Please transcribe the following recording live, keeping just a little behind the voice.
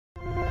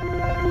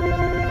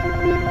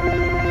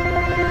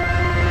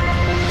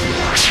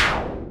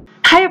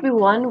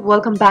everyone,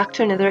 welcome back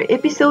to another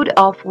episode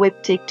of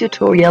Webtech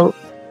Tutorial.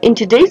 In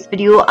today's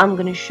video, I'm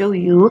going to show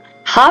you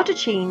how to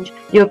change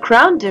your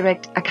Crown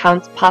Direct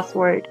account's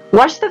password.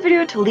 Watch the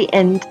video till the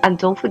end and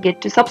don't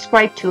forget to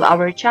subscribe to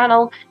our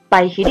channel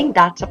by hitting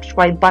that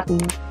subscribe button.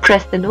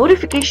 Press the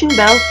notification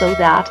bell so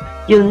that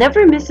you'll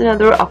never miss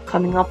another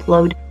upcoming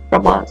upload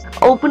from us.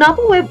 Open up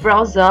a web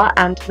browser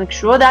and make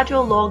sure that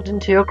you're logged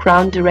into your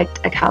Crown Direct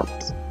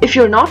account. If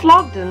you're not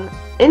logged in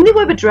the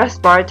web address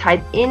bar,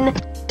 type in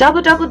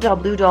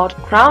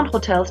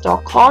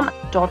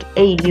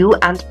www.crownhotels.com.au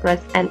and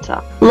press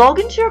enter. Log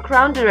into your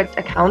Crown Direct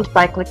account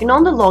by clicking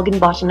on the login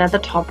button at the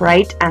top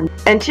right and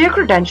enter your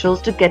credentials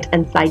to get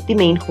inside the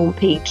main home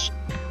page.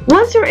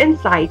 Once you're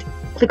inside,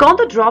 click on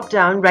the drop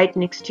down right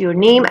next to your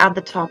name at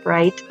the top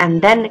right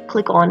and then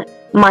click on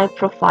My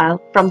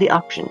Profile from the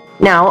option.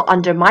 Now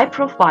under My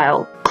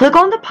Profile, click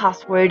on the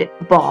password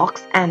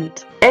box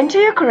and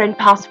enter your current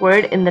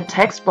password in the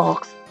text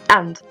box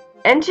and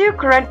enter your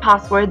current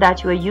password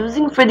that you are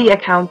using for the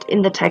account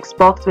in the text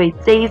box where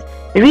it says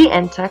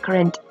re-enter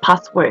current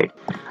password.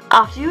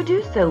 After you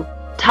do so,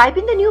 type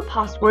in the new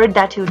password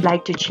that you would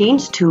like to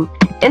change to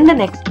in the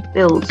next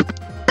field.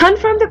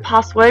 Confirm the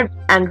password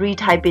and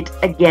retype it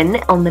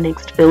again on the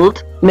next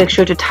field. Make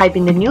sure to type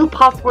in the new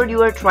password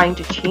you are trying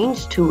to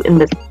change to in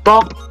this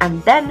box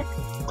and then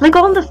click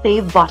on the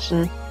save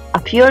button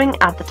appearing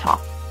at the top.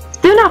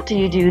 Soon after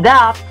you do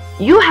that,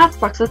 you have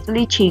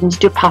successfully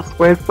changed your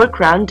password for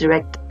Crown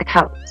Direct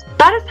account.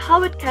 That is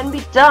how it can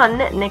be done.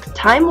 Next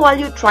time while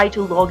you try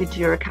to log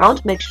into your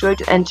account, make sure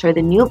to enter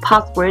the new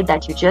password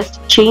that you just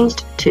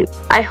changed to.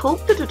 I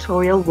hope the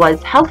tutorial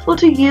was helpful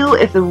to you.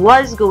 If it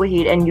was, go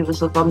ahead and give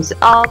us a thumbs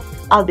up.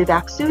 I'll be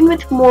back soon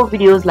with more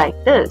videos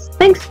like this.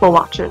 Thanks for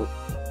watching.